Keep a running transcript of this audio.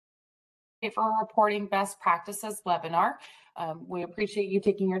for a reporting best practices webinar. We appreciate you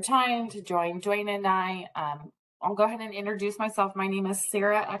taking your time to join Dwayne and I. I'll go ahead and introduce myself. My name is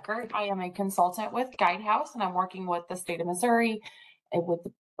Sarah Eckert. I am a consultant with Guidehouse, and I'm working with the state of Missouri with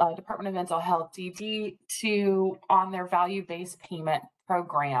the Department of Mental Health, DD, on their value-based payment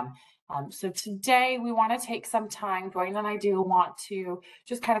program. So today we want to take some time, Dwayne and I do want to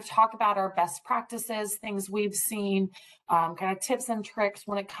just kind of talk about our best practices, things we've seen, kind of tips and tricks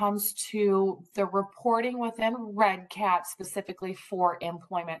when it comes to the reporting within REDCap, specifically for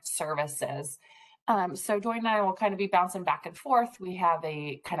employment services. So Dwayne and I will kind of be bouncing back and forth. We have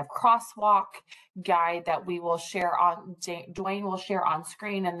a kind of crosswalk guide that we will share on, Dwayne will share on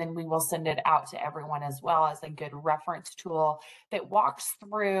screen, and then we will send it out to everyone as well as a good reference tool that walks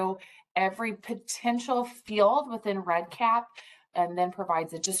through every potential field within REDCap and then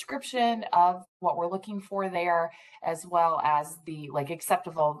provides a description of what we're looking for there, as well as the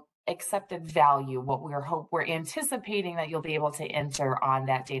accepted value, what we're anticipating that you'll be able to enter on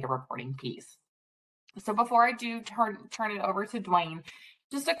that data reporting piece. So before I do turn it over to Dwayne,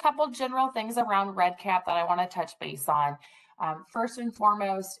 just a couple general things around REDCap that I want to touch base on. First and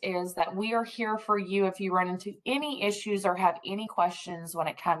foremost is that we are here for you if you run into any issues or have any questions when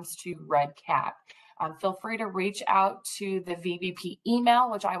it comes to REDCap. Feel free to reach out to the VBP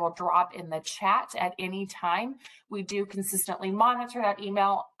email, which I will drop in the chat at any time. We do consistently monitor that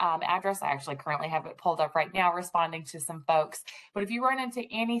email address. I actually currently have it pulled up right now, responding to some folks. But if you run into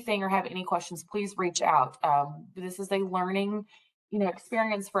anything or have any questions, please reach out. This is a learning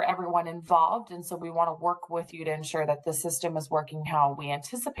experience for everyone involved. And so we want to work with you to ensure that the system is working how we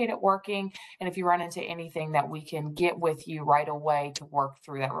anticipate it working. And if you run into anything, that we can get with you right away to work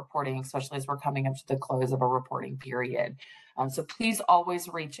through that reporting, especially as we're coming up to the close of a reporting period. So please always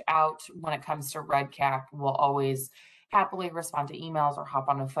reach out when it comes to REDCap. We'll always happily respond to emails or hop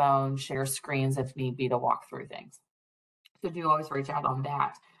on the phone, share screens if need be to walk through things. So do always reach out on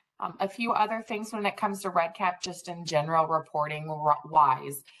that. A few other things when it comes to REDCap, just in general reporting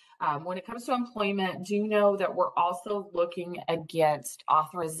wise. When it comes to employment, do know that we're also looking against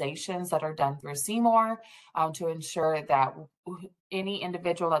authorizations that are done through CMOR to ensure that any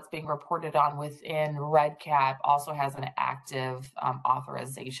individual that's being reported on within REDCap also has an active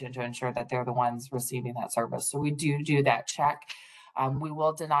authorization to ensure that they're the ones receiving that service. So we do that check. We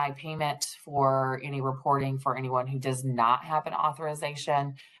will deny payment for any reporting for anyone who does not have an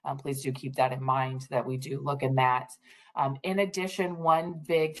authorization. Please do keep that in mind, that we do look in that. In addition, one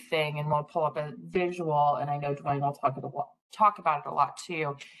big thing, and we'll pull up a visual, and I know Dwayne will talk about it a lot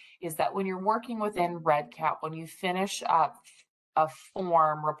too, is that when you're working within REDCap, when you finish up a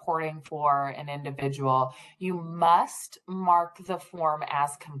form reporting for an individual, you must mark the form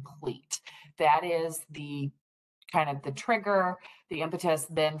as complete. That is the kind of the trigger, the impetus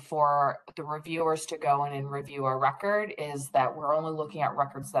then for the reviewers to go in and review a record, is that we're only looking at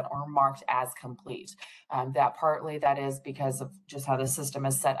records that are marked as complete. That partly that is because of just how the system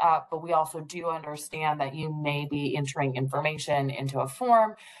is set up, but we also do understand that you may be entering information into a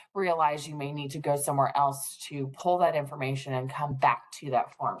form, realize you may need to go somewhere else to pull that information and come back to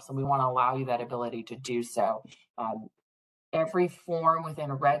that form. So we want to allow you that ability to do so. Every form within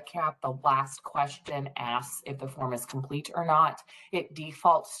REDCap, the last question asks if the form is complete or not. It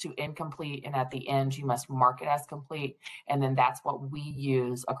defaults to incomplete, and at the end, you must mark it as complete. And then that's what we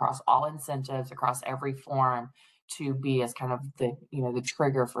use across all incentives, across every form, to be as kind of the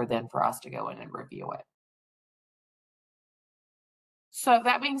trigger for us to go in and review it. So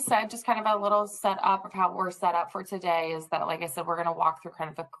that being said, just kind of a little setup of how we're set up for today is that, like I said, we're going to walk through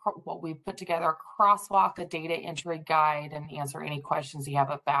kind of what we've put together, a crosswalk, a data entry guide, and answer any questions you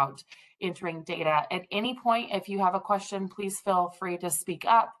have about entering data. At any point, if you have a question, please feel free to speak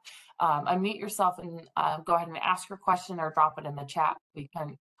up, unmute yourself, and go ahead and ask your question or drop it in the chat. We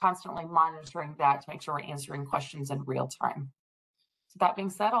can constantly monitoring that to make sure we're answering questions in real time. So that being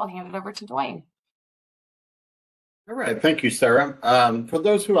said, I'll hand it over to Dwayne. All right, thank you, Sarah. For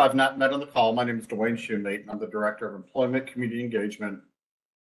those who I've not met on the call, my name is Dwayne Shoemate, and I'm the Director of Employment Community Engagement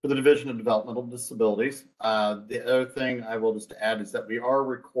for the Division of Developmental Disabilities. The other thing I will just add is that we are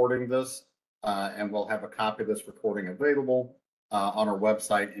recording this, and we'll have a copy of this recording available on our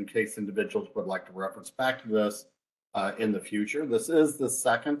website in case individuals would like to reference back to this in the future. This is the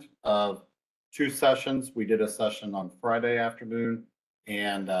second of 2 sessions. We did a session on Friday afternoon,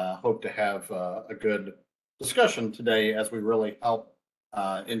 and hope to have a good discussion today as we really help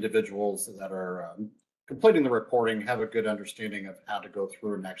individuals that are completing the reporting have a good understanding of how to go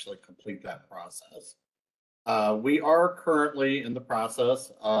through and actually complete that process. We are currently in the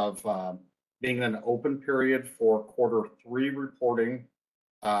process of being in an open period for Q3 reporting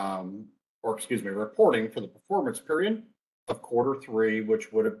reporting for the performance period of Q3,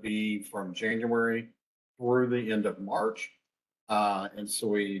 which would be from January through the end of March. And so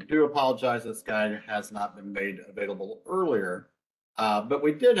we do apologize this guide has not been made available earlier, but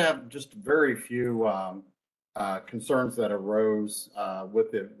we did have just very few concerns that arose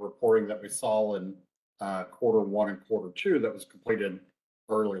with the reporting that we saw in Q1 and Q2 that was completed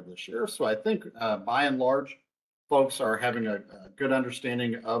earlier this year. So I think by and large, folks are having a good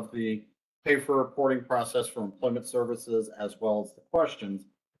understanding of the pay for reporting process for employment services as well as the questions.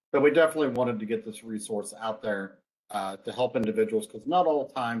 But we definitely wanted to get this resource out there to help individuals, because not all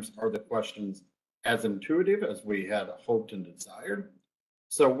times are the questions as intuitive as we had hoped and desired.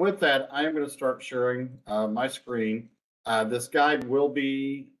 So with that, I am going to start sharing my screen. This guide will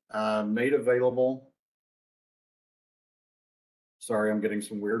be made available. Sorry, I'm getting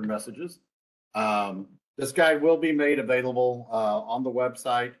some weird messages. This guide will be made available on the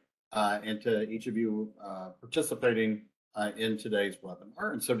website and to each of you participating in today's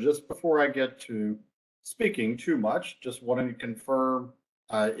webinar. And so just before I get to speaking too much, just wanting to confirm,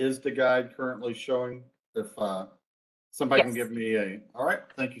 is the guide currently showing? If somebody can give me all right,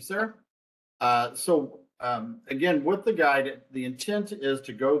 thank you, Sarah. So again, with the guide, the intent is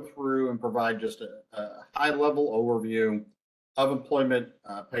to go through and provide just a high-level overview of employment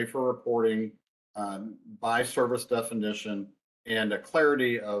pay for reporting by service definition, and a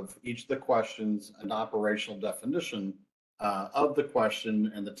clarity of each of the questions, an operational definition of the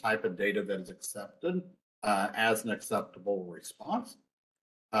question and the type of data that is accepted as an acceptable response.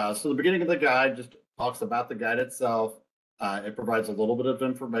 So the beginning of the guide just talks about the guide itself. It provides a little bit of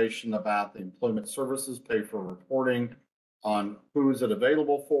information about the employment services pay for reporting, on who is it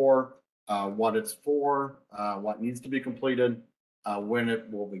available for, what it's for, what needs to be completed, when it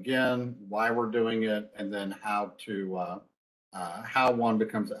will begin, why we're doing it, and then how one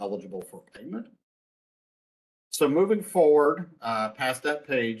becomes eligible for payment. So moving forward, past that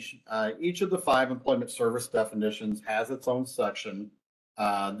page, each of the 5 employment service definitions has its own section.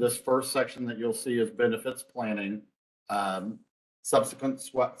 This first section that you'll see is benefits planning. Subsequent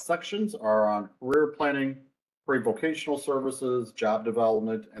sections are on career planning, pre-vocational services, job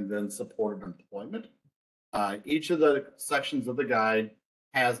development, and then supported employment. Each of the sections of the guide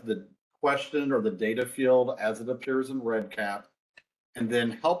has the question or the data field as it appears in REDCap, and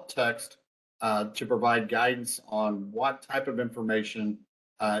then help text to provide guidance on what type of information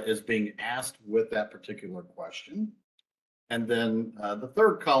is being asked with that particular question. And then the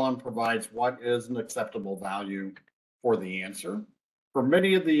third column provides what is an acceptable value for the answer. For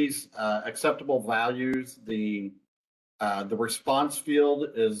many of these acceptable values, the response field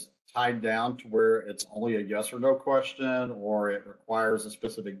is tied down to where it's only a yes or no question, or it requires a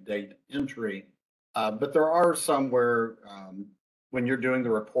specific date entry. But there are some where when you're doing the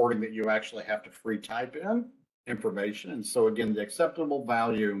reporting that you actually have to free type in information. And so again, the acceptable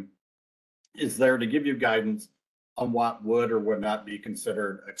value is there to give you guidance on what would or would not be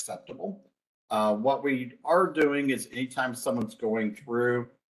considered acceptable. What we are doing is anytime someone's going through,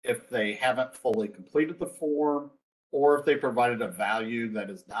 if they haven't fully completed the form, or if they provided a value that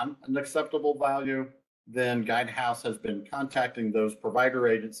is not an acceptable value, then Guidehouse has been contacting those provider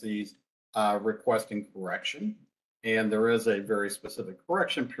agencies requesting correction. And there is a very specific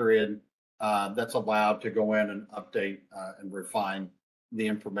correction period that's allowed to go in and update and refine the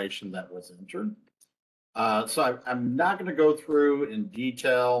information that was entered. So I'm not going to go through in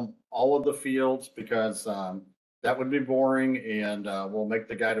detail all of the fields, because that would be boring, and we'll make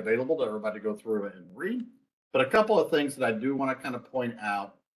the guide available to everybody to go through it and read. But a couple of things that I do want to kind of point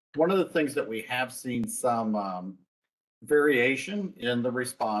out. One of the things that we have seen some variation in the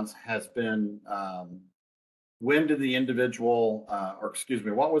response has been when did the individual,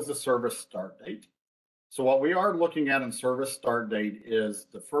 what was the service start date? So what we are looking at in service start date is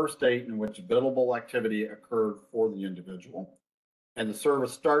the first date in which billable activity occurred for the individual. And the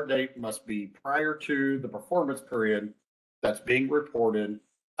service start date must be prior to the performance period that's being reported.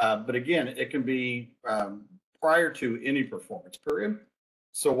 But again, it can be prior to any performance period.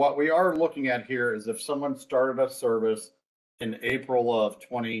 So what we are looking at here is if someone started a service in April of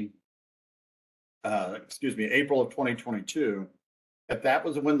 2022, if that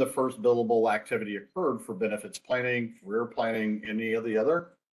was when the first billable activity occurred for benefits planning, career planning, any of the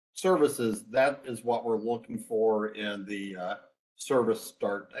other services, that is what we're looking for in the service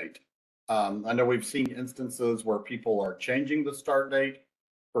start date. I know we've seen instances where people are changing the start date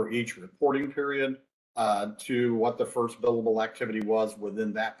for each reporting period to what the first billable activity was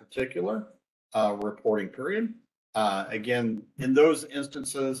within that particular reporting period. Again, in those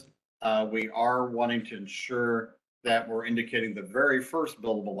instances, we are wanting to ensure that we're indicating the very first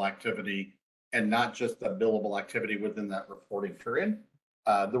billable activity and not just the billable activity within that reporting period.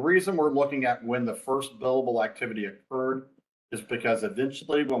 The reason we're looking at when the first billable activity occurred is because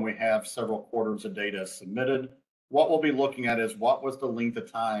eventually when we have several quarters of data submitted, what we'll be looking at is what was the length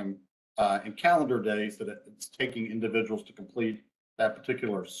of time in calendar days that it's taking individuals to complete that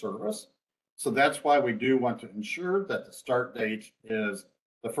particular service. So that's why we do want to ensure that the start date is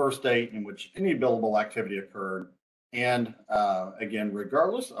the first date in which any billable activity occurred. And again,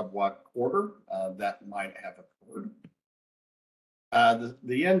 regardless of what quarter that might have occurred.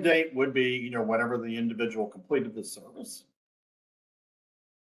 The end date would be, whenever the individual completed the service.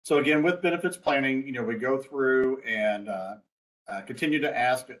 So again, with benefits planning, we go through and continue to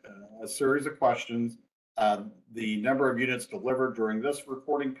ask a series of questions. The number of units delivered during this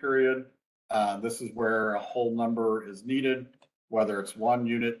reporting period. This is where a whole number is needed, whether it's 1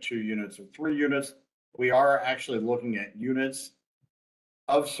 unit, 2 units, or 3 units. We are actually looking at units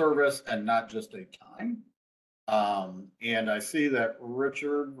of service and not just a time. And I see that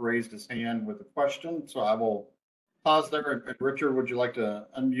Richard raised his hand with a question, so I will pause there. And Richard, would you like to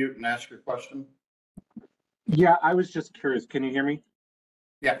unmute and ask your question? Yeah, I was just curious. Can you hear me?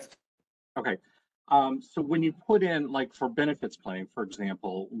 Yes. Okay. So when you put in, like for benefits planning, for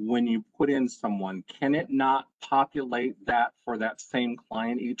example, when you put in someone, can it not populate that for that same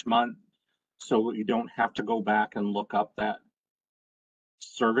client each month? So you don't have to go back and look up that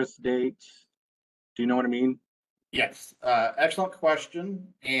service date? Do you know what I mean? Yes, excellent question.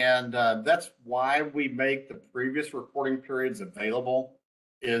 And that's why we make the previous reporting periods available,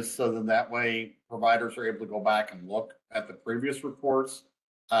 is so that way providers are able to go back and look at the previous reports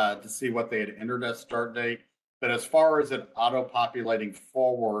to see what they had entered as start date. But as far as it auto-populating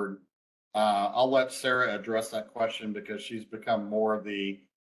forward, I'll let Sarah address that question because she's become more of the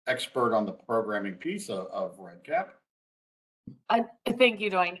expert on the programming piece of REDCap. Thank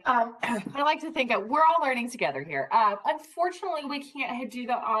you, Dwayne. I like to think that we're all learning together here. Unfortunately, we can't do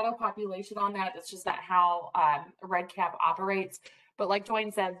the auto population on that. That's just not how REDCap operates. But like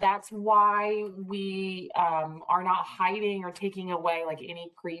Dwayne said, that's why we are not hiding or taking away like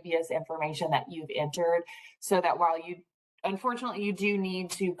any previous information that you've entered, so that while unfortunately, you do need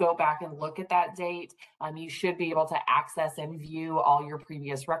to go back and look at that date. You should be able to access and view all your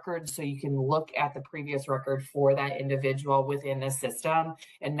previous records, so you can look at the previous record for that individual within the system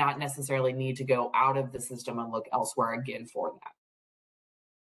and not necessarily need to go out of the system and look elsewhere again for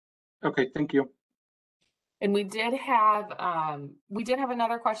that. Okay, thank you. And we did have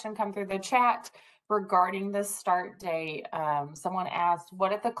another question come through the chat regarding the start date. Someone asked,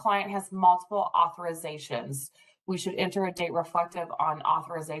 what if the client has multiple authorizations? We should enter a date reflective on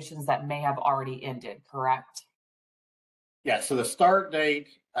authorizations that may have already ended, correct? Yeah, so the start date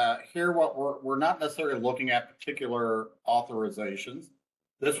here, what we're not necessarily looking at particular authorizations.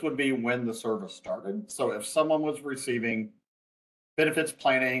 This would be when the service started. So if someone was receiving benefits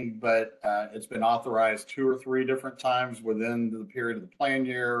planning, but it's been authorized 2 or 3 different times within the period of the plan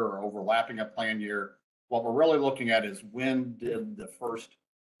year or overlapping a plan year, what we're really looking at is when did the first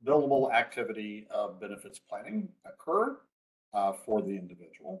billable activity of benefits planning occur for the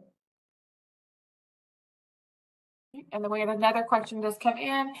individual. And then we have another question just come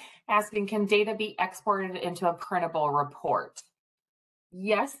in asking, can data be exported into a printable report?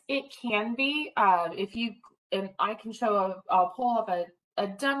 Yes, it can be. And I can I'll pull up a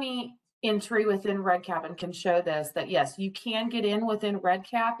dummy entry within REDCap and can show this, that yes, you can get in within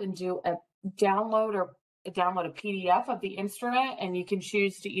REDCap and do a download a PDF of the instrument, and you can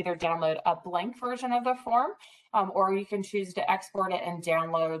choose to either download a blank version of the form, or you can choose to export it and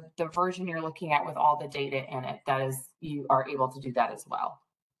download the version you're looking at with all the data in it. You are able to do that as well.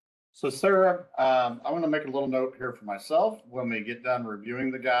 So Sarah, I want to make a little note here for myself. When we get done reviewing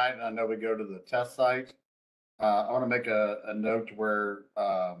the guide, I know we go to the test site. I want to make a note where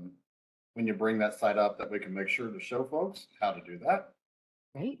when you bring that site up, that we can make sure to show folks how to do that.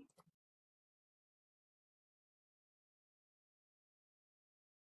 Great.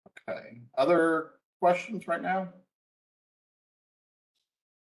 Okay. Other questions right now?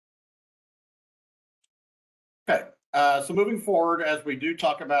 Okay. So moving forward, as we do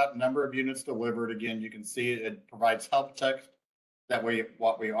talk about number of units delivered, again, you can see it provides help text. That way,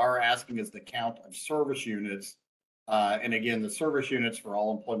 what we are asking is the count of service units. And again, the service units for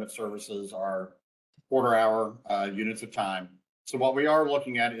all employment services are quarter-hour units of time. So what we are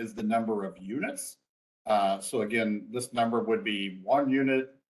looking at is the number of units. So again, this number would be 1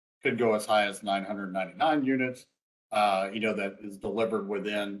 unit, could go as high as 999 units, that is delivered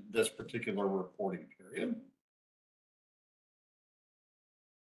within this particular reporting period.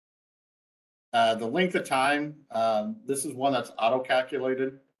 The length of time, this is one that's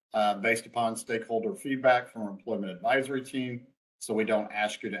auto-calculated. based upon stakeholder feedback from our employment advisory team. So we don't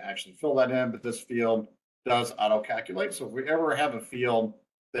ask you to actually fill that in, but this field does auto-calculate. So if we ever have a field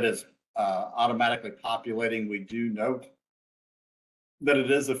that is automatically populating, we do note that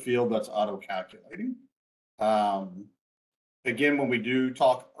it is a field that's auto-calculating. Again, when we do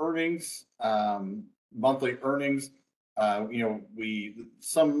talk earnings, monthly earnings,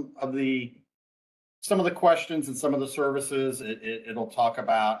 some of the questions and some of the services, it'll talk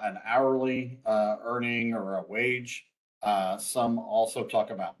about an hourly earning or a wage. Some also talk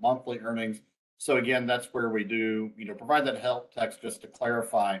about monthly earnings. So again, that's where we do, provide that help text just to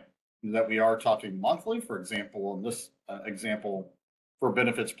clarify that we are talking monthly, for example, in this example for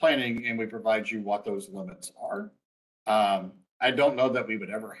benefits planning, and we provide you what those limits are. I don't know that we would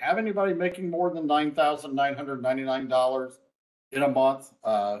ever have anybody making more than $9,999 in a month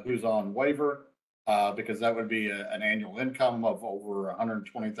who's on waiver, because that would be an annual income of over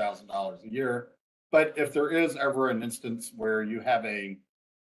 $120,000 a year. But if there is ever an instance where you have a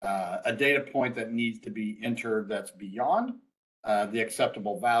data point that needs to be entered that's beyond the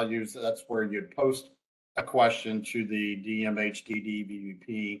acceptable values, that's where you'd post a question to the DMHDD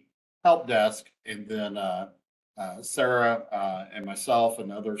BVP help desk, and then Sarah and myself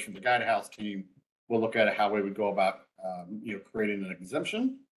and others from the Guidehouse team will look at how we would go about creating an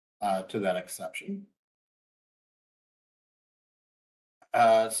exemption to that exception.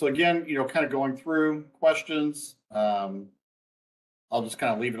 So again, kind of going through questions. I'll just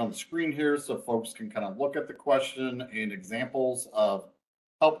kind of leave it on the screen here so folks can kind of look at the question and examples of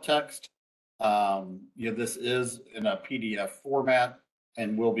help text. This is in a PDF format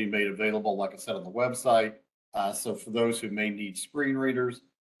and will be made available, like I said, on the website. So for those who may need screen readers,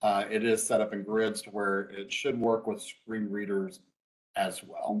 it is set up in grids to where it should work with screen readers as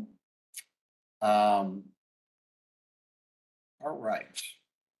well. All right.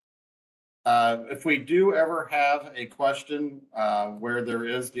 If we do ever have a question where there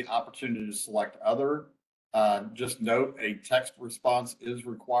is the opportunity to select other, just note a text response is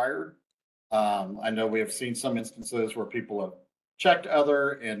required. I know we have seen some instances where people have checked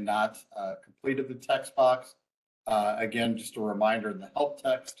other and not completed the text box. Again, just a reminder in the help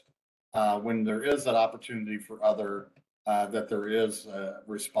text, when there is that opportunity for other, that there is a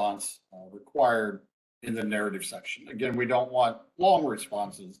response required in the narrative section. Again, we don't want long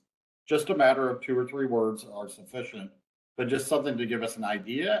responses. Just a matter of 2 or 3 words are sufficient, but just something to give us an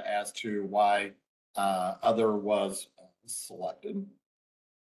idea as to why other was selected.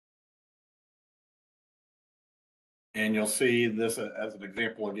 And you'll see this as an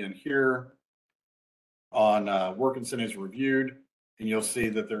example again here on work incentives reviewed, and you'll see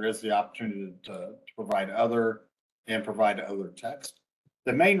that there is the opportunity to provide other and provide other text.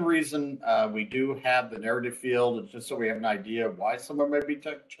 The main reason we do have the narrative field is just so we have an idea of why someone may be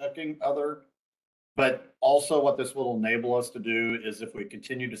checking other, but also what this will enable us to do is if we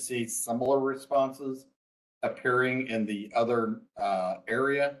continue to see similar responses appearing in the other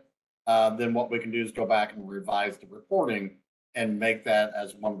area, then what we can do is go back and revise the reporting and make that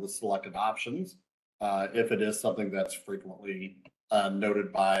as one of the selected options if it is something that's frequently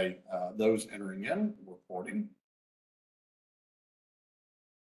noted by those entering in reporting.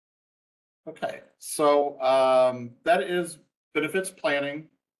 Okay, so that is benefits planning.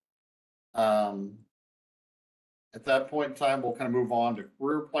 At that point in time, we'll kind of move on to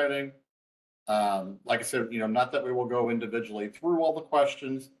career planning. Like I said, not that we will go individually through all the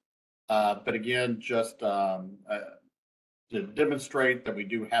questions, but again, just to demonstrate that we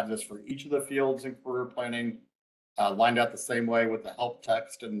do have this for each of the fields in career planning, lined out the same way with the help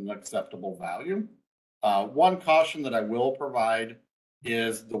text and an acceptable value. One caution that I will provide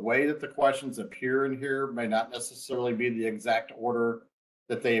is the way that the questions appear in here may not necessarily be the exact order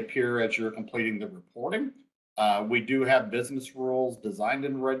that they appear as you're completing the reporting. We do have business rules designed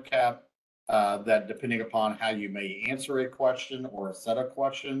in REDCap that depending upon how you may answer a question or a set of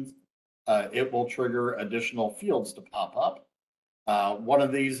questions, it will trigger additional fields to pop up. One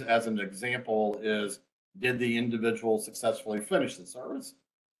of these, as an example, is did the individual successfully finish the service?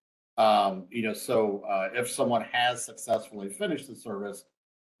 If someone has successfully finished the service,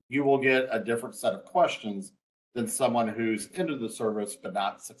 you will get a different set of questions than someone who's ended the service but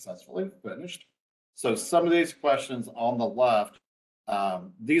not successfully finished. So some of these questions on the left,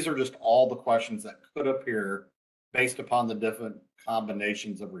 these are just all the questions that could appear based upon the different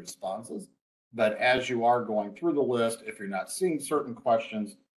combinations of responses. But as you are going through the list, if you're not seeing certain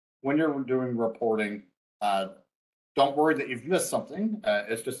questions when you're doing reporting, don't worry that you've missed something.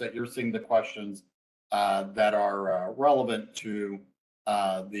 It's just that you're seeing the questions that are relevant to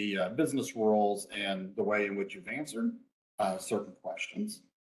the business rules and the way in which you've answered certain questions.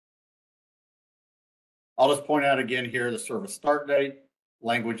 I'll just point out again here, the service start date,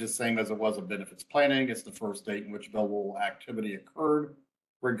 language is same as it was in benefits planning. It's the first date in which billable activity occurred,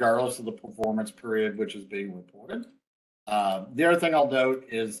 regardless of the performance period which is being reported. The other thing I'll note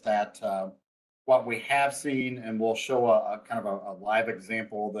is that what we have seen, and we'll show a kind of a live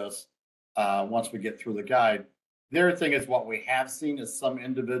example of this once we get through the guide. The other thing is what we have seen is some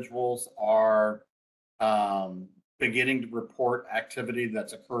individuals are beginning to report activity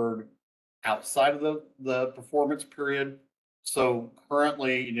that's occurred outside of the performance period. So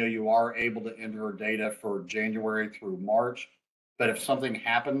currently, you are able to enter data for January through March. But if something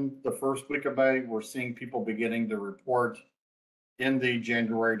happened the first week of May, we're seeing people beginning to report in the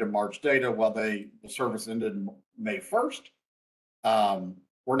January to March data while the service ended May 1st.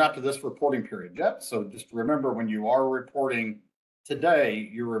 We're not to this reporting period yet. So just remember, when you are reporting today,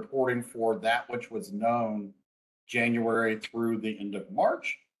 you're reporting for that which was known January through the end of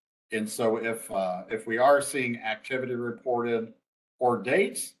March. And so if we are seeing activity reported or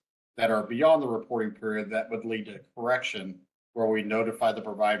dates that are beyond the reporting period, that would lead to correction where we notify the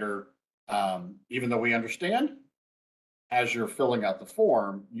provider, even though we understand as you're filling out the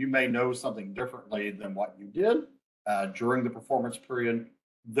form, you may know something differently than what you did during the performance period.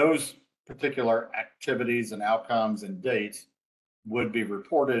 Those particular activities and outcomes and dates would be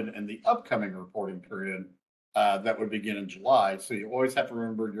reported in the upcoming reporting period that would begin in July. So you always have to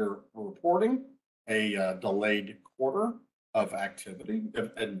remember you're reporting a delayed quarter of activity.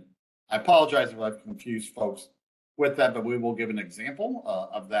 And I apologize if I've confused folks with that, but we will give an example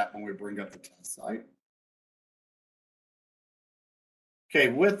of that when we bring up the test site. Okay,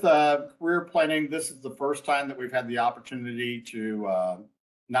 with career planning, this is the first time that we've had the opportunity to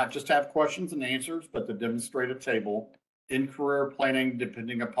not just have questions and answers, but to demonstrate a table in career planning,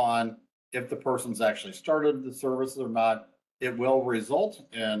 depending upon if the person's actually started the service or not. It will result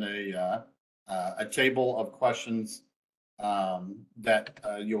in a table of questions that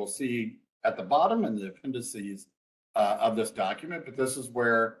you will see at the bottom in the appendices of this document. But this is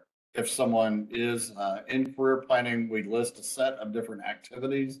where, if someone is in career planning, we list a set of different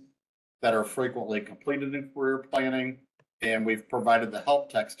activities that are frequently completed in career planning. And we've provided the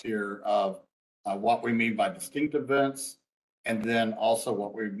help text here of what we mean by distinct events, and then also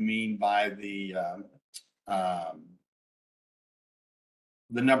what we mean by the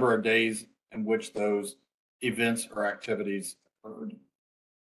number of days in which those events or activities occurred.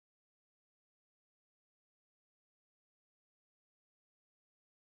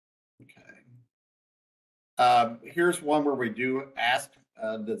 Here's one where we do ask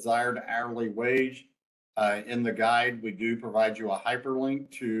desired hourly wage. In the guide, we do provide you a hyperlink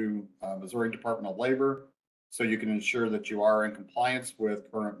to Missouri Department of Labor, so you can ensure that you are in compliance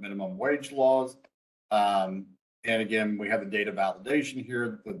with current minimum wage laws. And again, we have the data validation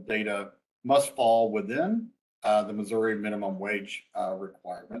here. The data must fall within the Missouri minimum wage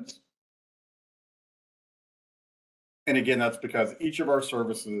requirements. And again, that's because each of our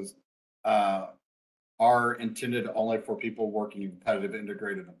services are intended only for people working in competitive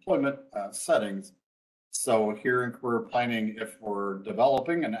integrated employment settings. So here in career planning, if we're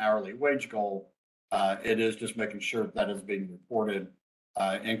developing an hourly wage goal, it is just making sure that is being reported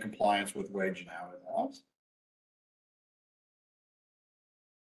in compliance with wage and hour laws.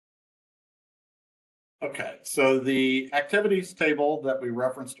 Okay, so the activities table that we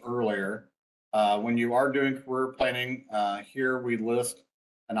referenced earlier, when you are doing career planning, here we list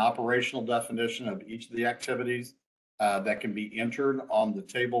an operational definition of each of the activities that can be entered on the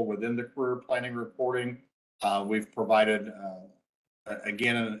table within the career planning reporting. We've provided,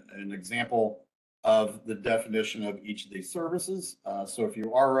 again, an example of the definition of each of these services. So if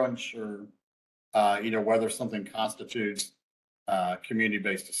you are unsure, whether something constitutes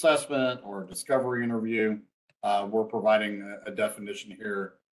community-based assessment or discovery interview, we're providing a definition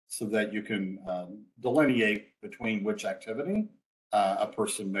here so that you can delineate between which activity a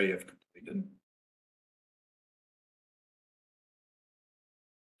person may have completed.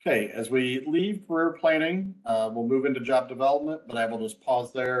 Okay, as we leave career planning, we'll move into job development, but I will just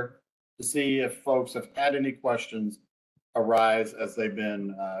pause there to see if folks have had any questions arise as they've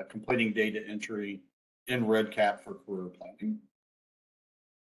been completing data entry in REDCap for career planning.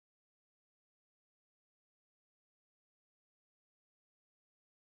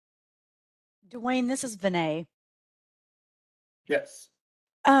 Dwayne, this is Vinay. Yes.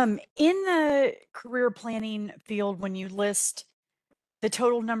 In the career planning field, when you list the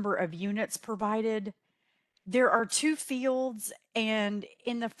total number of units provided, there are two fields, and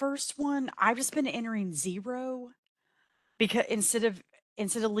in the first one, I've just been entering 0 because instead of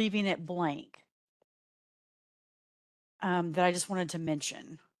leaving it blank. That I just wanted to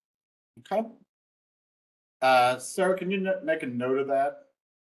mention. Okay. Sarah, can you make a note of that?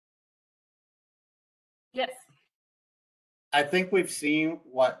 Yes. I think we've seen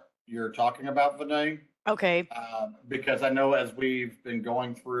what you're talking about, Vinay. Okay. Because I know as we've been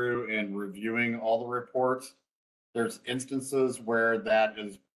going through and reviewing all the reports, there's instances where that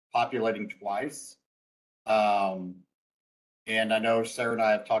is populating twice. And I know Sarah and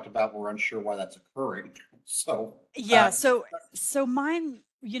I have talked about, we're unsure why that's occurring. So, Yeah. So mine,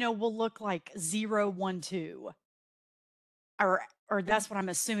 will look like 012, or that's what I'm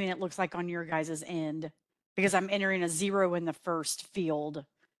assuming it looks like on your guys' end, because I'm entering a 0 in the first field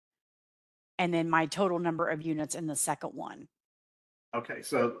and then my total number of units in the second one. okay,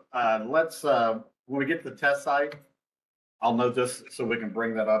 so let's, when we get to the test site, I'll note this so we can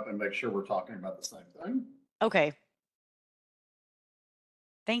bring that up and make sure we're talking about the same thing. Okay.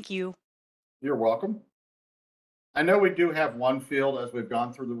 Thank you. You're welcome. I know we do have one field as we've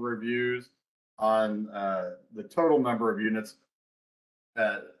gone through the reviews on the total number of units.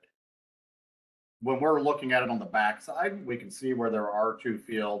 When we're looking at it on the back side, we can see where there are two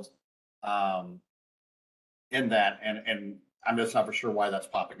fields in that, and I'm just not for sure why that's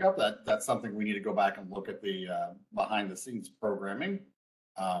popping up. That's something we need to go back and look at the behind the scenes programming.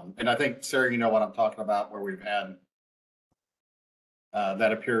 And I think, Sarah, you know what I'm talking about, where we've had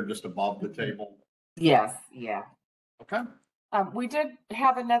that appeared just above the table. Yes, yeah. Okay. We did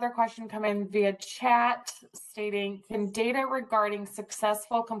have another question come in via chat stating, can data regarding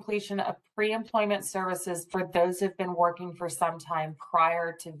successful completion of pre-employment services for those who've been working for some time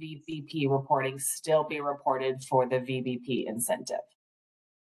prior to VBP reporting still be reported for the VBP incentive?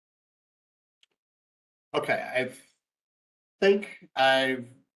 Okay, I think I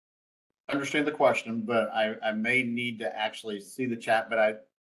understand the question, but I may need to actually see the chat, but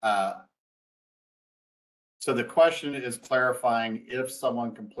so the question is clarifying if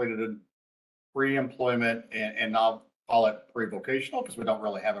someone completed a pre-employment, and I'll call it pre-vocational because we don't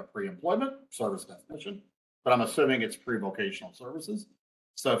really have a pre-employment service definition, but I'm assuming it's pre-vocational services.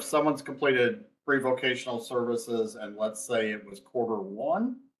 So if someone's completed pre-vocational services and let's say it was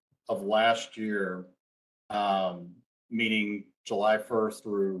Q1 of last year, meaning July 1st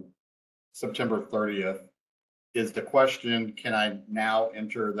through September 30th, is the question, can I now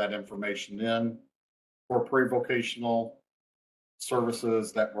enter that information in for pre-vocational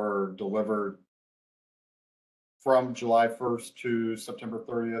services that were delivered from July 1st to September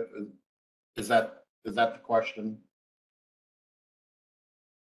 30th? Is that the question?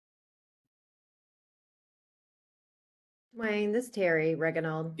 Wayne, this is Terry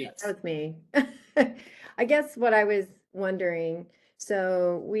Reginald. Yes. That was me. I guess what I was wondering,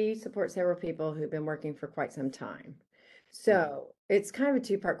 so we support several people who've been working for quite some time. So it's kind of a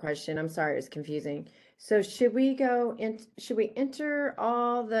two-part question. I'm sorry, it's confusing. So should we enter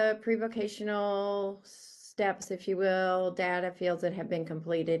all the pre-vocational steps, if you will, data fields that have been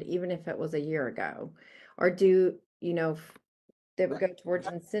completed, even if it was a year ago? Or that would go towards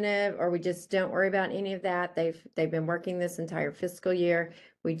incentive, or we just don't worry about any of that? They've been working this entire fiscal year.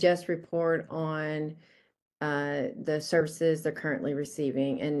 We just report on the services they're currently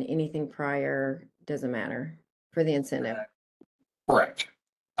receiving, and anything prior doesn't matter for the incentive. Correct.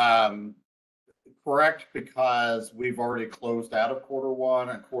 Correct, because we've already closed out of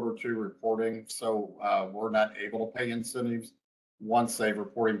Q1 and Q2 reporting, so we're not able to pay incentives once a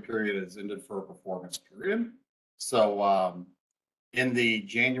reporting period is ended for a performance period. So in the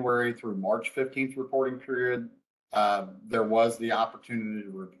January through March 15th reporting period, there was the opportunity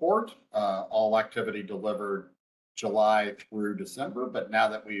to report all activity delivered July through December, but now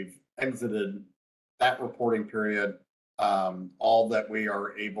that we've exited that reporting period, all that we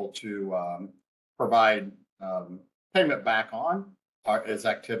are able to provide payment back on is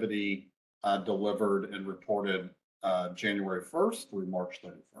activity delivered and reported January 1st through March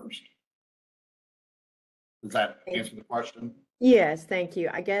 31st. Does that answer the question? Yes, thank you.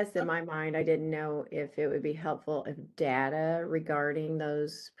 I guess in my mind, I didn't know if it would be helpful if data regarding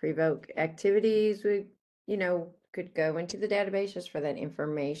those pre-voc activities would, could go into the database just for that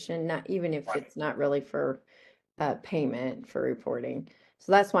information, not even if Right. it's not really for payment for reporting.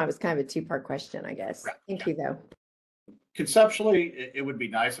 So that's why it was kind of a two-part question, I guess. Right. Thank you, though. Conceptually, it would be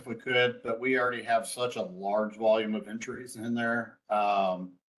nice if we could, but we already have such a large volume of entries in there.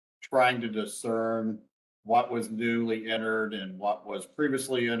 Trying to discern what was newly entered and what was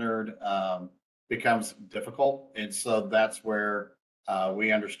previously entered becomes difficult. And so that's where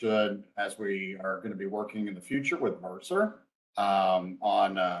we understood, as we are going to be working in the future with Mercer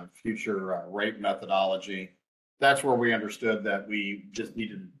on future rate methodology, that's where we understood that we just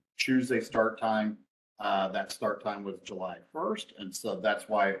needed to choose a start time. That start time was July 1st. And so that's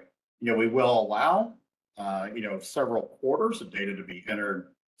why, we will allow several quarters of data to be entered.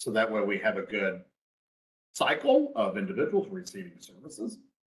 So that way we have a good cycle of individuals receiving services.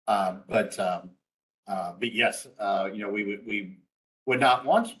 But yes, we would not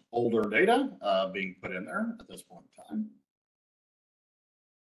want older data being put in there at this point in time.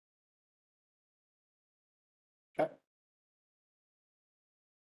 Okay.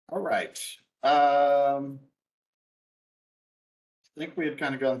 All right. I think we had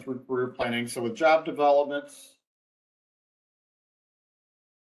kind of gone through career planning. So with job development,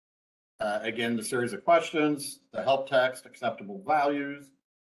 again, the series of questions, the help text, acceptable values.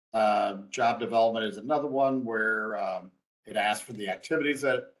 Job development is another one where it asks for the activities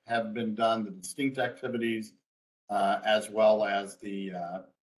that have been done, the distinct activities, as well as the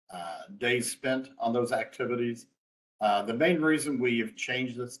days spent on those activities. The main reason we've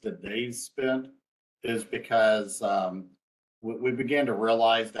changed this to days spent is because we began to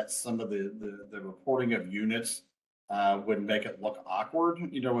realize that some of the reporting of units would make it look awkward,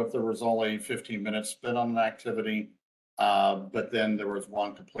 if there was only 15 minutes spent on an activity, but then there was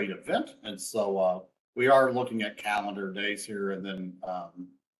one complete event. And so we are looking at calendar days here and then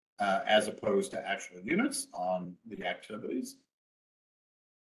as opposed to actual units on the activities.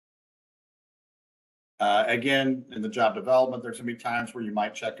 Again, in the job development, there's going to be times where you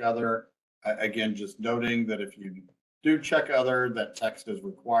might check other. Again, just noting that if you do check other, that text is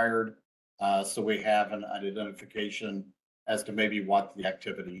required. So we have an identification as to maybe what the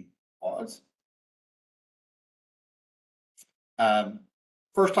activity was.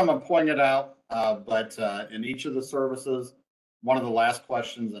 First time I'm pointing it out, but in each of the services, one of the last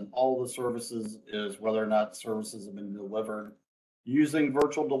questions in all of the services is whether or not services have been delivered using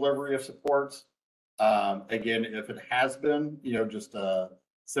virtual delivery of supports. Again, if it has been, just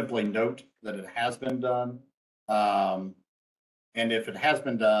simply note that it has been done. And if it has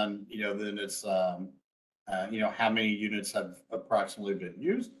been done, then it's, how many units have approximately been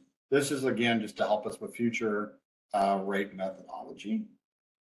used. This is, again, just to help us with future rate methodology.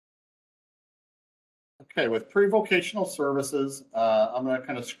 Okay, with pre-vocational services, I'm going to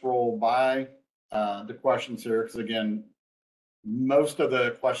kind of scroll by the questions here because, again, most of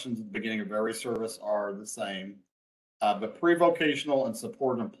the questions at the beginning of every service are the same. But pre-vocational and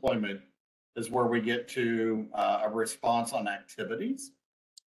support employment is where we get to a response on activities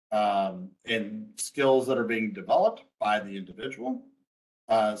and skills that are being developed by the individual.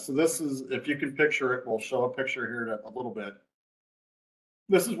 So this is, if you can picture it, we'll show a picture here in a little bit.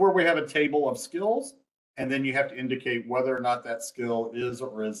 This is where we have a table of skills, and then you have to indicate whether or not that skill is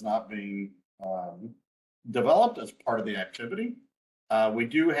or is not being developed as part of the activity. We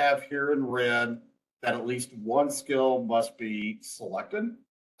do have here in red that at least one skill must be selected.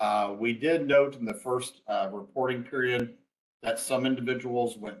 We did note in the first reporting period that some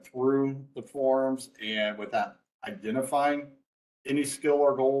individuals went through the forums and without identifying any skill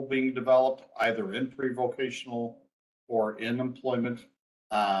or goal being developed, either in pre-vocational or in employment.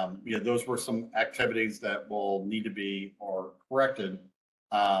 Those were some activities that will need to be corrected.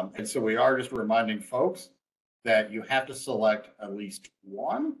 And so we are just reminding folks that you have to select at least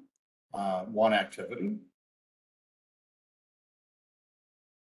one activity.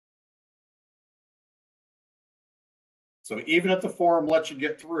 So even if the forum lets you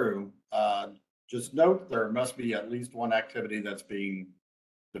get through, just note there must be at least one activity that's being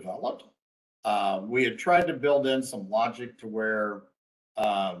developed. We had tried to build in some logic to where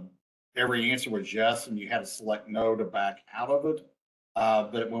every answer was yes, and you had to select no to back out of it.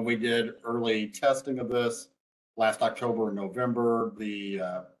 But when we did early testing of this last October and November,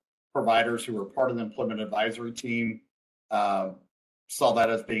 the providers who were part of the employment advisory team saw that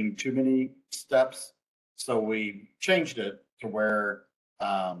as being too many steps. So we changed it to where,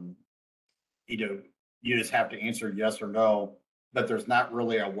 you just have to answer yes or no, but there's not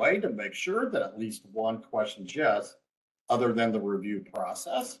really a way to make sure that at least one question's yes, other than the review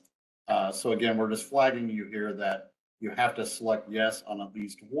process. So again, we're just flagging you here that you have to select yes on at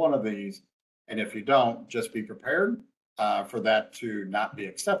least one of these. And if you don't, just be prepared for that to not be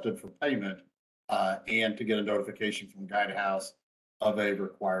accepted for payment and to get a notification from Guidehouse of a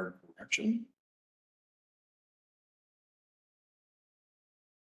required correction.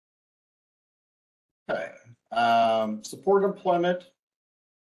 Okay, support employment.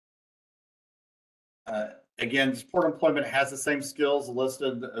 Again, support employment has the same skills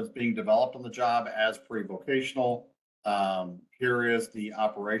listed as being developed on the job as pre-vocational. Here is the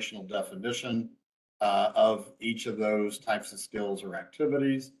operational definition of each of those types of skills or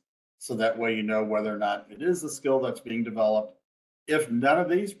activities. So that way you know whether or not it is a skill that's being developed. If none of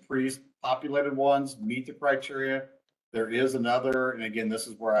these pre-populated ones meet the criteria, there is another, and again, this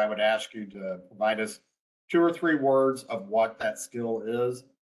is where I would ask you to provide us 2 or 3 words of what that skill is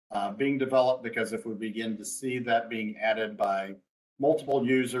being developed, because if we begin to see that being added by multiple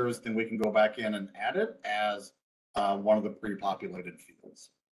users, then we can go back in and add it as one of the pre-populated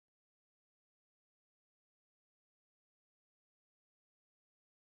fields.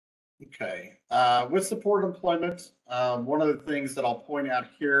 Okay, with support employment, one of the things that I'll point out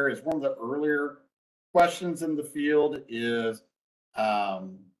here is one of the earlier questions in the field is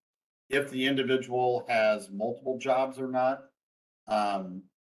if the individual has multiple jobs or not.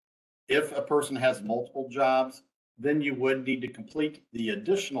 If a person has multiple jobs, then you would need to complete the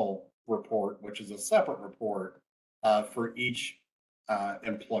additional report, which is a separate report for each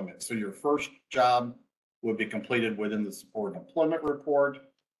employment. So your first job would be completed within the support employment report.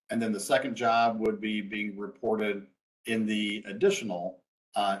 And then the second job would be being reported in the additional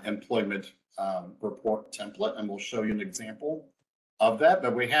employment report template. And we'll show you an example of that.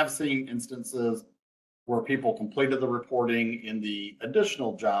 But we have seen instances where people completed the reporting in the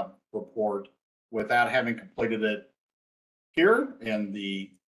additional job report without having completed it here in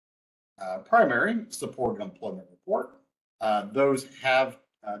the primary supported employment report. Those have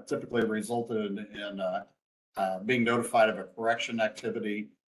typically resulted in being notified of a correction activity.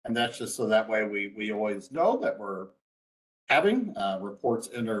 And that's just so that way we always know that we're having reports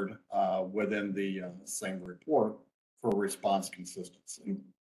entered within the same report for response consistency.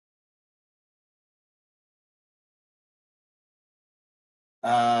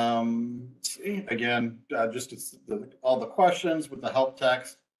 See, again, just all the questions with the help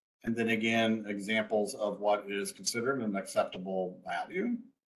text, and then again, examples of what is considered an acceptable value.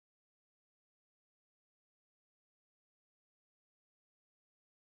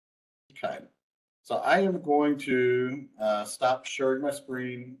 Okay, so I am going to stop sharing my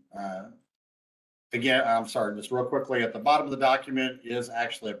screen. Again, I'm sorry, just real quickly, at the bottom of the document is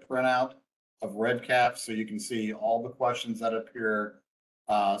actually a printout of REDCap, so you can see all the questions that appear.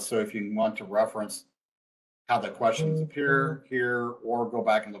 So if you want to reference how the questions appear here, or go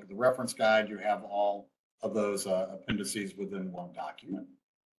back and look at the reference guide, you have all of those appendices within one document.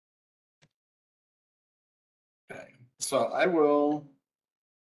 Okay, so I will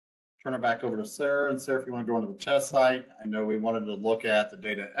turn it back over to Sarah. And Sarah, if you want to go into the test site, I know we wanted to look at the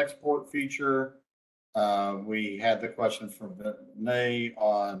data export feature. We had the question from Nay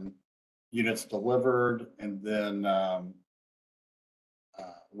on units delivered, and then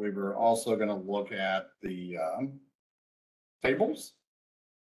we were also going to look at the tables.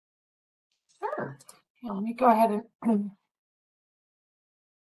 Sure. Yeah, let me go ahead and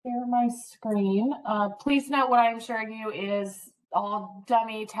share my screen. Please note what I'm showing you is all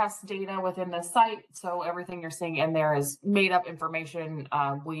dummy test data within the site. So everything you're seeing in there is made up information.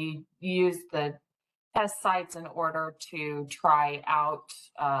 We use the test sites in order to try out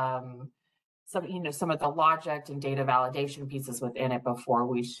some of the logic and data validation pieces within it before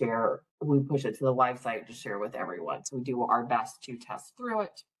we push it to the live site to share with everyone. So we do our best to test through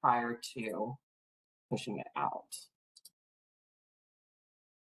it prior to pushing it out.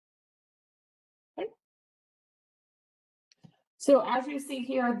 So as you see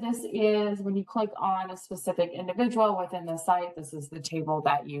here, this is when you click on a specific individual within the site, this is the table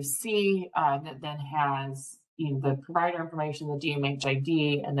that you see that then has the provider information, the DMH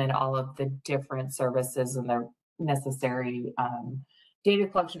ID, and then all of the different services and the necessary data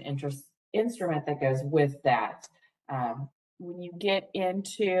collection instrument that goes with that. When you get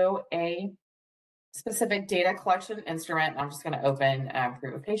into a specific data collection instrument, I'm just going to open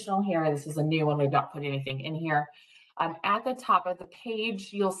Prevocational here. This is a new one. We've not put anything in here. At the top of the page,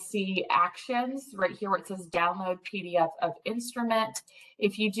 you'll see actions right here where it says download PDF of instrument.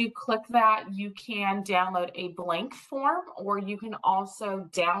 If you do click that, you can download a blank form, or you can also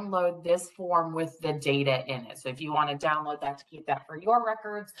download this form with the data in it. So if you want to download that to keep that for your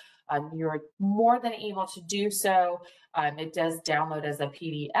records, you're more than able to do so. It does download as a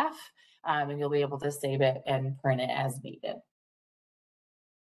PDF, and you'll be able to save it and print it as needed.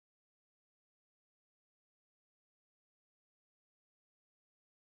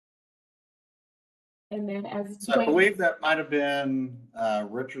 And then So I believe that might have been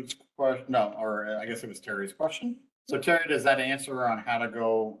Richard's question. No, or I guess it was Terry's question. So Terry, does that answer on how to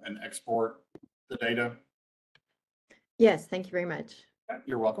go and export the data? Yes, thank you very much.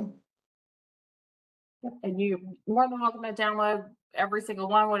 You're welcome. And you're more than welcome to download every single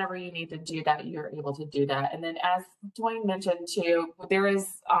one, whatever you need to do that, you're able to do that. And then as Dwayne mentioned too, there is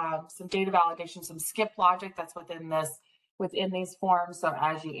some data validation, some skip logic that's within these forms. So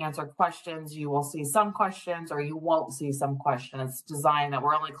as you answer questions, you will see some questions or you won't see some questions. It's designed that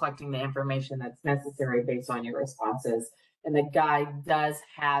we're only collecting the information that's necessary based on your responses. And the guide does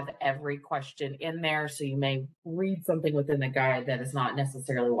have every question in there. So you may read something within the guide that is not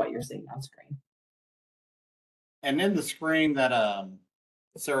necessarily what you're seeing on screen. And in the screen that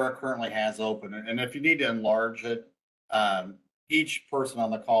Sarah currently has open, and if you need to enlarge it, each person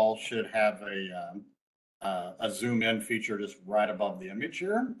on the call should have a zoom in feature just right above the image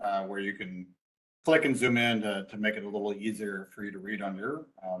here, where you can click and zoom in to make it a little easier for you to read on your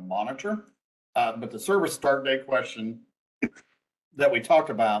monitor. But the service start date question that we talked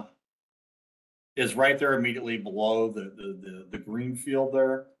about is right there immediately below the green field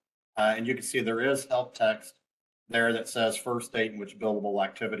there. And you can see there is help text there that says first date in which billable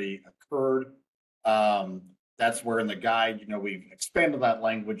activity occurred. That's where in the guide, we've expanded that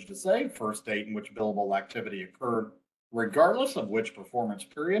language to say first date in which billable activity occurred, regardless of which performance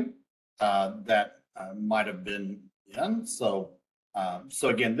period that might have been in. So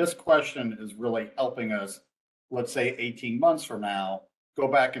again, this question is really helping us, let's say 18 months from now, go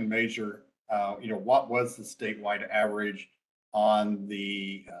back and measure, what was the statewide average on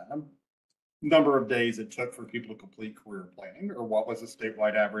the number of days it took for people to complete career planning, or what was the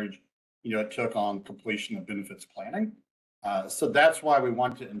statewide average, it took on completion of benefits planning. So that's why we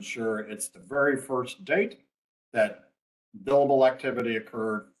want to ensure it's the very first date that billable activity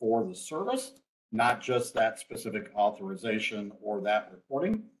occurred for the service, not just that specific authorization or that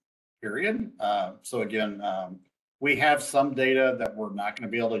reporting period. So again, we have some data that we're not going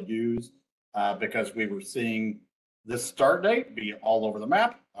to be able to use because we were seeing this start date be all over the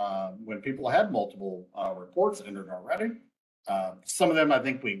map when people had multiple reports entered already. Some of them I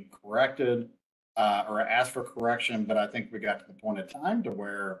think we corrected or asked for correction, but I think we got to the point of time to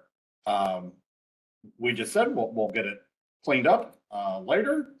where we just said we'll get it cleaned up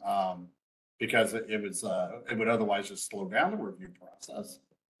later because it would otherwise just slow down the review process.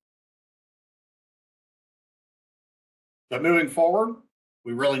 But moving forward,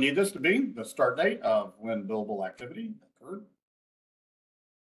 we really need this to be the start date of when billable activity occurred.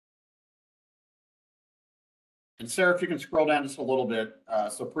 And Sarah, if you can scroll down just a little bit.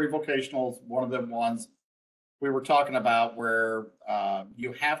 So pre-vocational is one of the ones we were talking about where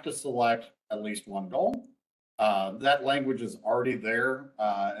you have to select at least one goal. That language is already there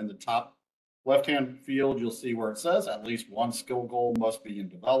in the top left-hand field. You'll see where it says at least one skill goal must be in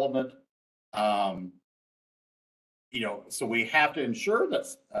development. So we have to ensure that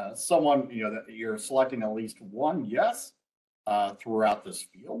someone, that you're selecting at least one yes throughout this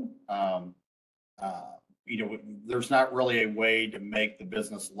field. There's not really a way to make the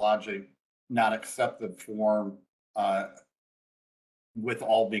business logic not accept the form with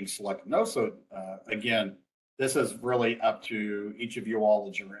all being selected no. So again, this is really up to each of you all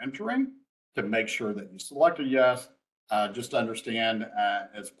as you're entering to make sure that you select a yes. Just to understand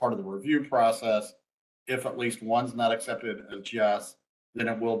as part of the review process, if at least one's not accepted as yes, then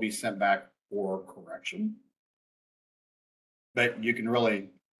it will be sent back for correction. But you can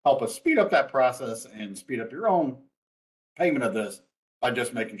really help us speed up that process and speed up your own payment of this by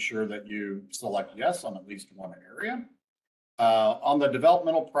just making sure that you select yes on at least one area. On the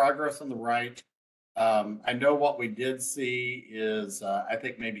developmental progress on the right, I know what we did see is I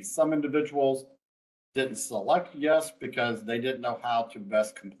think maybe some individuals didn't select yes because they didn't know how to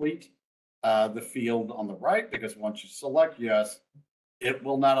best complete the field on the right, because once you select yes, it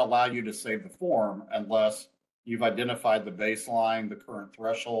will not allow you to save the form unless you've identified the baseline, the current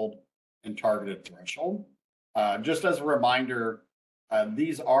threshold, and targeted threshold. Just as a reminder,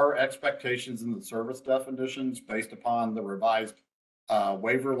 these are expectations in the service definitions based upon the revised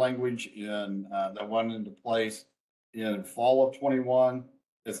waiver language that went into place in fall of 21,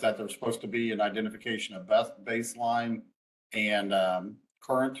 is that there's supposed to be an identification of baseline and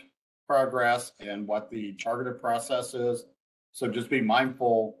current progress and what the targeted process is. So just be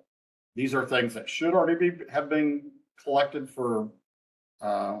mindful, these are things that should already have been collected for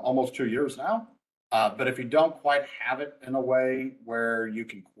almost 2 years now. But if you don't quite have it in a way where you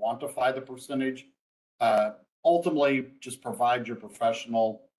can quantify the percentage, ultimately just provide your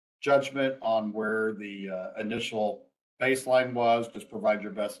professional judgment on where the initial baseline was. Just provide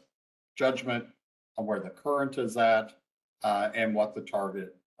your best judgment on where the current is at and what the targeted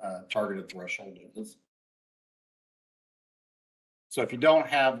threshold is. So if you don't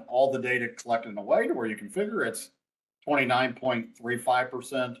have all the data collected in a way to where you can figure it's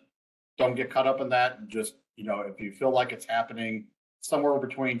 29.35%, don't get caught up in that. Just, if you feel like it's happening somewhere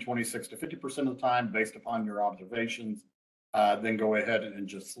between 26 to 50% of the time based upon your observations, then go ahead and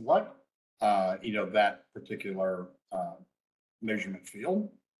just select, that particular measurement field.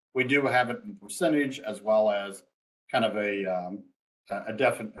 We do have it in percentage as well as kind of a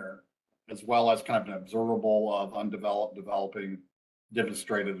definite as well as kind of an observable of undeveloped, developing,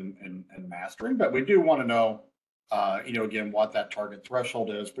 demonstrated, and mastering. But we do want to know, again, what that target threshold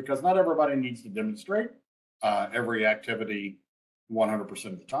is, because not everybody needs to demonstrate every activity 100%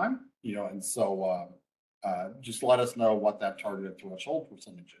 of the time, and so just let us know what that targeted threshold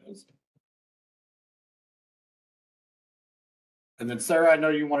percentage is. And then Sarah, I know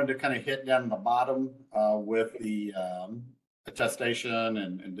you wanted to kind of hit down the bottom with the attestation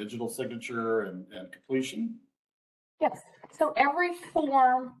and digital signature and completion. Yes. So every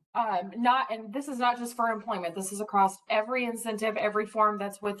form, and this is not just for employment, this is across every incentive, every form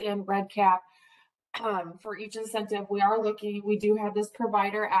that's within REDCap. For each incentive, we do have this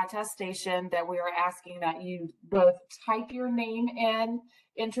provider attestation that we are asking that you both type your name in,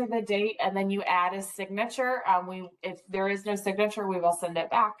 enter the date, and then you add a signature. If there is no signature, we will send it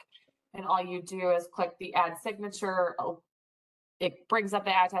back. And all you do is click the add signature. It brings up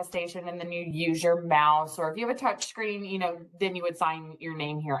the attestation, and then you use your mouse, or if you have a touch screen, then you would sign your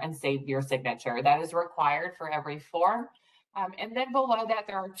name here and save your signature. That is required for every form. And then below that,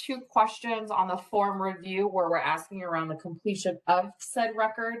 there are 2 questions on the form review where we're asking around the completion of said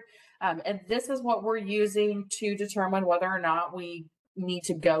record. And this is what we're using to determine whether or not we need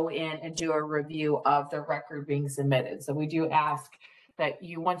to go in and do a review of the record being submitted. So we do ask that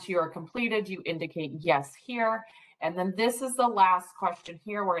once you are completed, you indicate yes here. And then this is the last question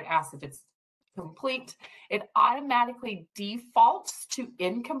here where it asks if it's complete. It automatically defaults to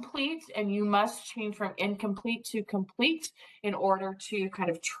incomplete, and you must change from incomplete to complete in order to kind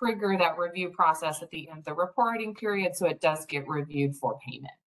of trigger that review process at the end of the reporting period, so it does get reviewed for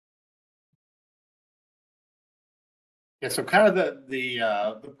payment. Yeah, so kind of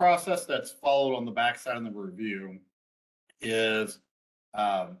the process that's followed on the backside of the review is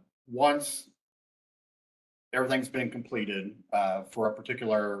once everything's been completed for a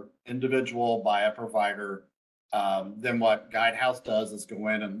particular individual by a provider, then what Guidehouse does is go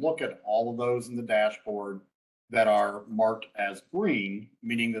in and look at all of those in the dashboard that are marked as green,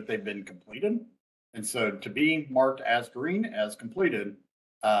 meaning that they've been completed. And so to be marked as green, as completed,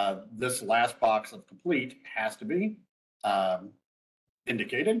 this last box of complete has to be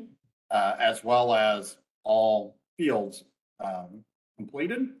indicated, as well as all fields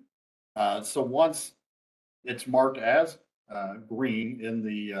completed. So once it's marked as green in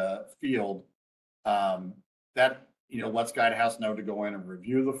the field, that lets Guidehouse know to go in and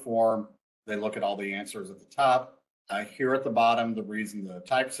review the form. They look at all the answers at the top. Here at the bottom, the reason the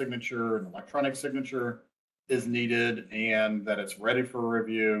type signature and electronic signature is needed and that it's ready for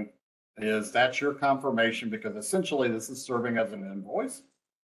review is that's your confirmation, because essentially this is serving as an invoice.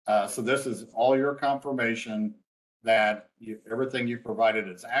 So this is all your confirmation that everything you provided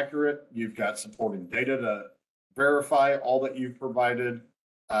is accurate. You've got supporting data to verify all that you've provided,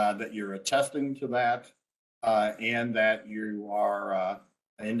 that you're attesting to that, and that you are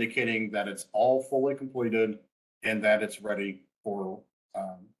indicating that it's all fully completed and that it's ready for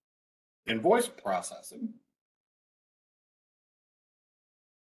invoice processing.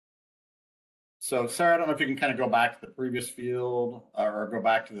 So Sarah, I don't know if you can kind of go back to the previous field or go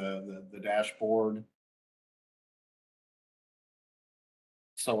back to the dashboard.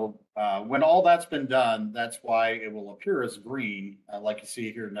 So when all that's been done, that's why it will appear as green, like you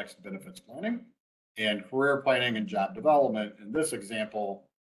see here next to benefits planning and career planning and job development. In this example,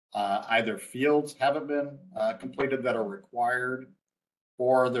 either fields haven't been completed that are required,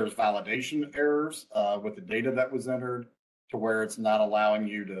 or there's validation errors with the data that was entered to where it's not allowing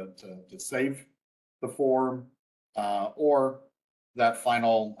you to save the form, or that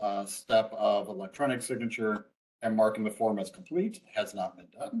final step of electronic signature and marking the form as complete has not been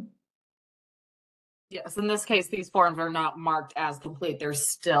done. Yes, in this case, these forms are not marked as complete. They're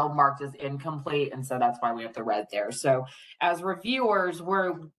still marked as incomplete. And so that's why we have the red there. So as reviewers,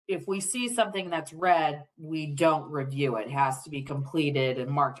 if we see something that's red, we don't review it. It has to be completed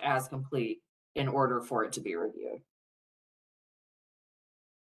and marked as complete in order for it to be reviewed.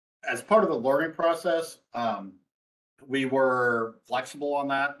 As part of the learning process, we were flexible on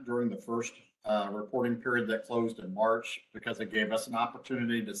that during the first reporting period that closed in March, because it gave us an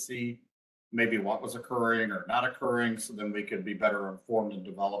opportunity to see maybe what was occurring or not occurring, so then we could be better informed in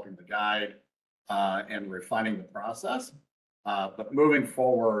developing the guide and refining the process. But moving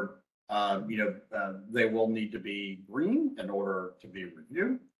forward, they will need to be green in order to be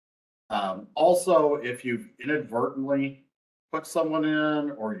reviewed. Also, if you've inadvertently put someone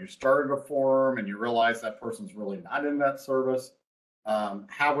in, or you started a form and you realize that person's really not in that service,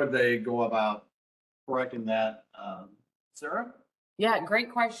 how would they go about correcting that, Sarah? Yeah,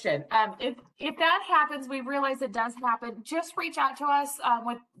 great question. If that happens, we realize it does happen. Just reach out to us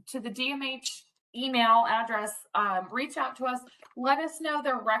to the DMH email address. Reach out to us. Let us know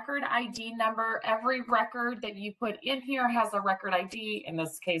the record ID number. Every record that you put in here has a record ID. In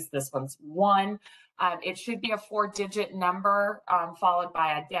this case, this one's 1. It should be a 4-digit number followed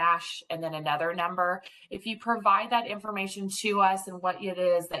by a dash and then another number. If you provide that information to us and what it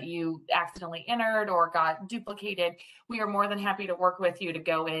is that you accidentally entered or got duplicated, we are more than happy to work with you to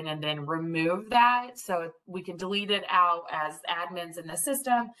go in and then remove that so we can delete it out as admins in the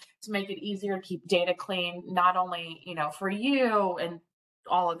system to make it easier to keep data clean, not only, for you and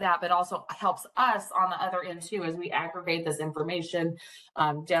all of that, but also helps us on the other end too, as we aggregate this information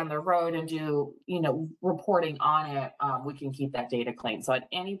down the road and do, reporting on it. We can keep that data clean. So at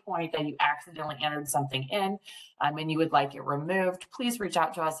any point that you accidentally entered something in and you would like it removed, please reach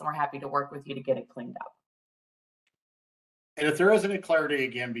out to us and we're happy to work with you to get it cleaned up. And if there is any clarity,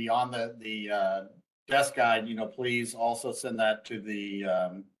 again, beyond the desk guide, please also send that to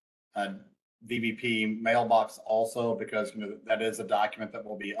the VBP mailbox also, because that is a document that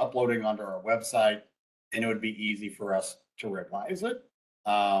we'll be uploading onto our website, and it would be easy for us to revise it.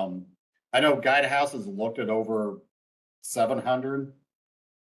 I know Guidehouse has looked at over 700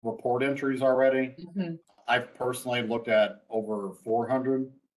 report entries already. Mm-hmm. I've personally looked at over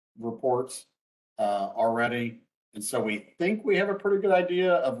 400 reports already. And so we think we have a pretty good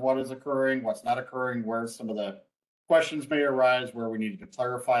idea of what is occurring, what's not occurring, where some of the questions may arise, where we need to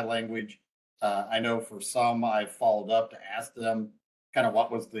clarify language. I know for some, I followed up to ask them kind of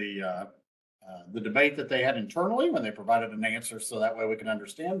what was the debate that they had internally when they provided an answer, so that way we can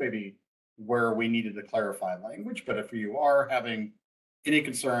understand maybe where we needed to clarify language. But if you are having any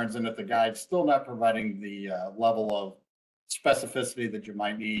concerns and if the guide's still not providing the level of specificity that you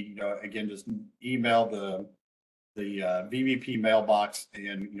might need, again, just email the VBP mailbox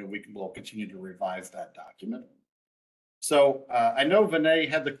and we'll continue to revise that document. So I know Vinay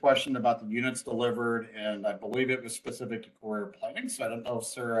had the question about the units delivered, and I believe it was specific to career planning. So I don't know,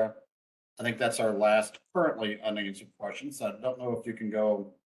 Sarah, I think that's our last currently unanswered question. So I don't know if you can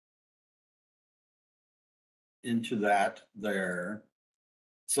go into that there.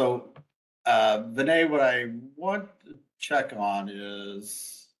 So Vinay, what I want to check on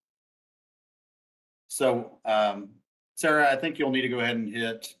is, so Sarah, I think you'll need to go ahead and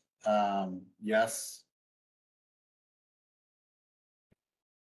hit yes.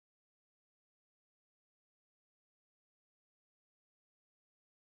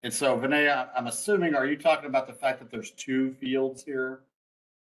 And so, Vinay, I'm assuming, are you talking about the fact that there's 2 fields here?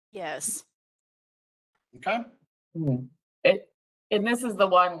 Yes. Okay. And this is the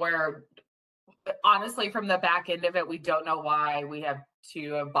one where, honestly, from the back end of it, we don't know why we have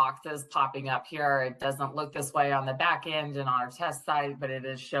 2 boxes popping up here. It doesn't look this way on the back end and on our test site, but it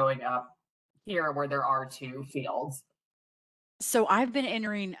is showing up here where there are 2 fields. So I've been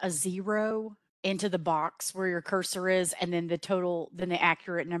entering a 0 into the box where your cursor is, and then the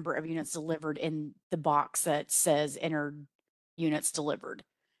accurate number of units delivered in the box that says entered units delivered.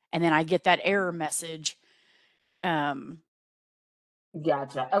 And then I get that error message. Gotcha.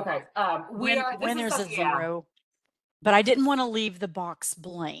 Okay. When there's a 0, but I didn't want to leave the box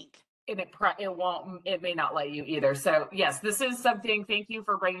blank. And it may not let you either. So yes, this is something, thank you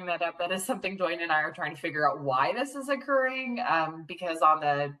for bringing that up. That is something Dwayne and I are trying to figure out why this is occurring. Because on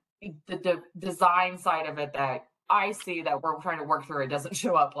the design side of it that I see that we're trying to work through, it doesn't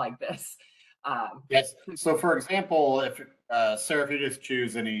show up like this. Yes. So for example, if Sarah, if you just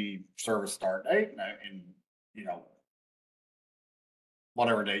choose any service start date and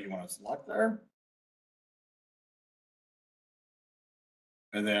whatever date you want to select there.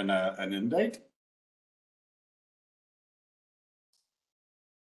 And then an end date.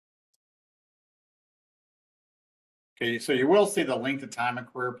 Okay, so you will see the length of time in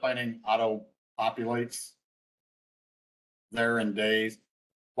career planning auto populates there in days.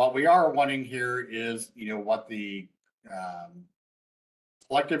 What we are wanting here is, what the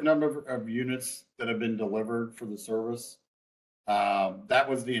collective number of units that have been delivered for the service. That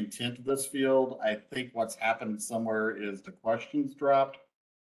was the intent of this field. I think what's happened somewhere is the questions dropped.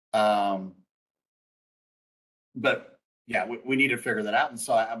 But yeah, we need to figure that out. And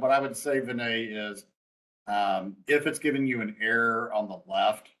so what I would say, Vinay, is if it's giving you an error on the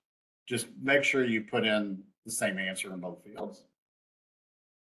left, just make sure you put in the same answer in both fields.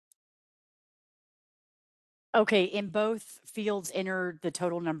 Okay, in both fields, enter the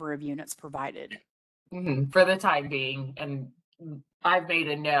total number of units provided. For the time being. And I've made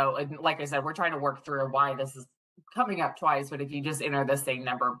a note, and like I said, we're trying to work through why this is coming up twice, but if you just enter the same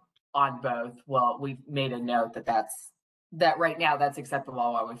number on both, well, we've made a note that that's that right now that's acceptable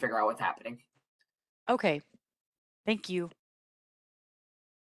while we figure out what's happening. Okay. Thank you.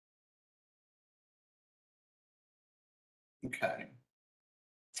 Okay.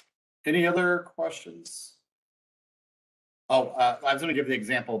 Any other questions? Oh, I was going to give the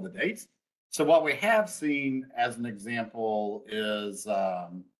example of the dates. So what we have seen as an example is,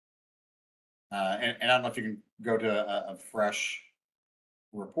 and I don't know if you can go to a fresh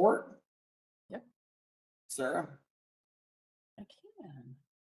report. Yep. Sarah, I can.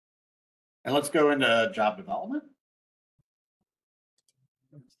 and let's go into job development.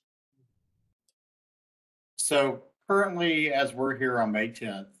 So currently, as we're here on May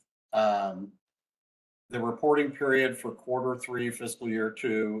 10th, the reporting period for Q3 fiscal year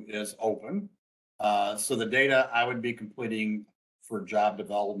 2 is open. So the data I would be completing for job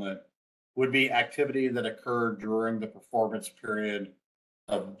development would be activity that occurred during the performance period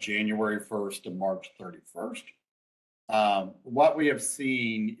of January 1st to March 31st. What we have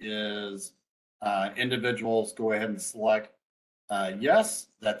seen is individuals go ahead and select yes,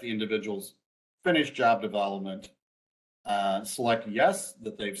 that the individuals finished job development, select yes,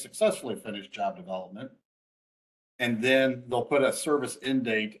 that they've successfully finished job development, and then they'll put a service end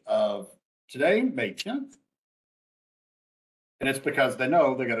date of today, May 10th. And it's because they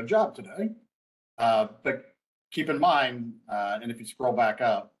know they got a job today. But keep in mind, and if you scroll back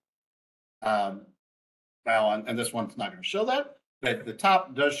up, now, and this one's not going to show that, but the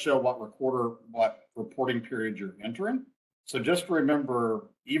top does show what reporting period you're entering. So just remember,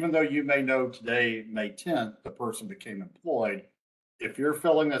 even though you may know today, May 10th, the person became employed, if you're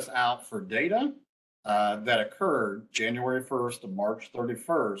filling this out for data that occurred January 1st to March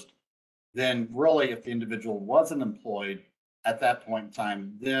 31st, then really if the individual wasn't employed at that point in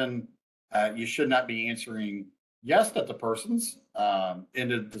time, then you should not be answering yes that the person's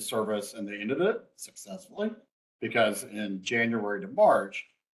ended the service and they ended it successfully, because in January to March,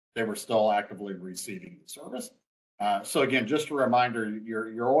 they were still actively receiving the service. So again, just a reminder,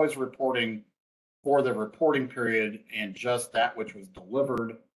 you're always reporting for the reporting period and just that which was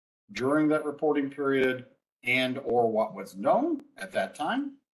delivered during that reporting period and or what was known at that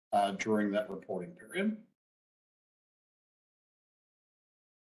time during that reporting period.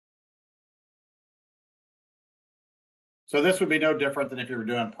 So this would be no different than if you were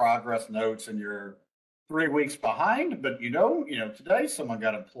doing progress notes and you're 3 weeks behind, but today someone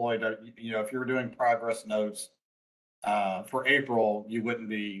got employed. If you were doing progress notes for April, you wouldn't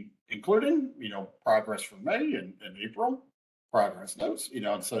be including, progress for May and April progress notes.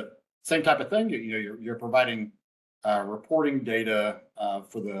 So same type of thing. You're providing reporting data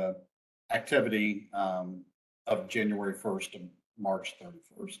for the activity of January 1st to March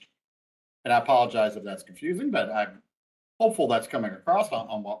 31st. And I apologize if that's confusing, but I'm hopeful that's coming across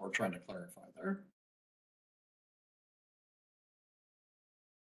on what we're trying to clarify there.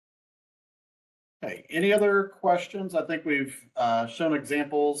 Okay, any other questions? I think we've shown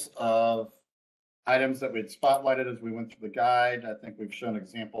examples of items that we'd spotlighted as we went through the guide. I think we've shown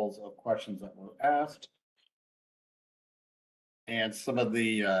examples of questions that were asked. And some of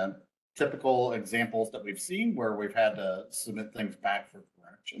the typical examples that we've seen where we've had to submit things back for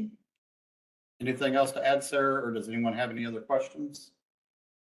correction. Anything else to add, Sarah, or does anyone have any other questions?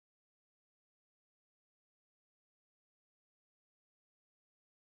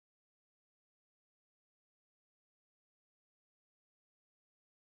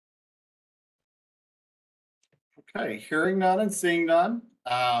 Okay, hearing none and seeing none.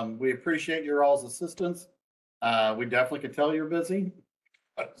 We appreciate your all's assistance. We definitely can tell you're busy,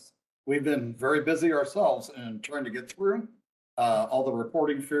 but we've been very busy ourselves in trying to get through all the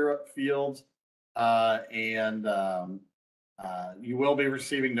reporting fields. And you will be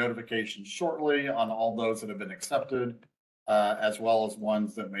receiving notifications shortly on all those that have been accepted, as well as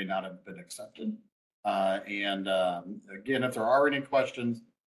ones that may not have been accepted. And again, if there are any questions,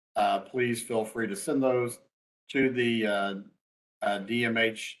 please feel free to send those to the dmh.dd.bbp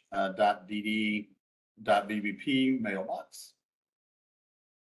mailbox.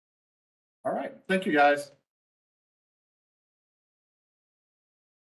 All right, thank you guys.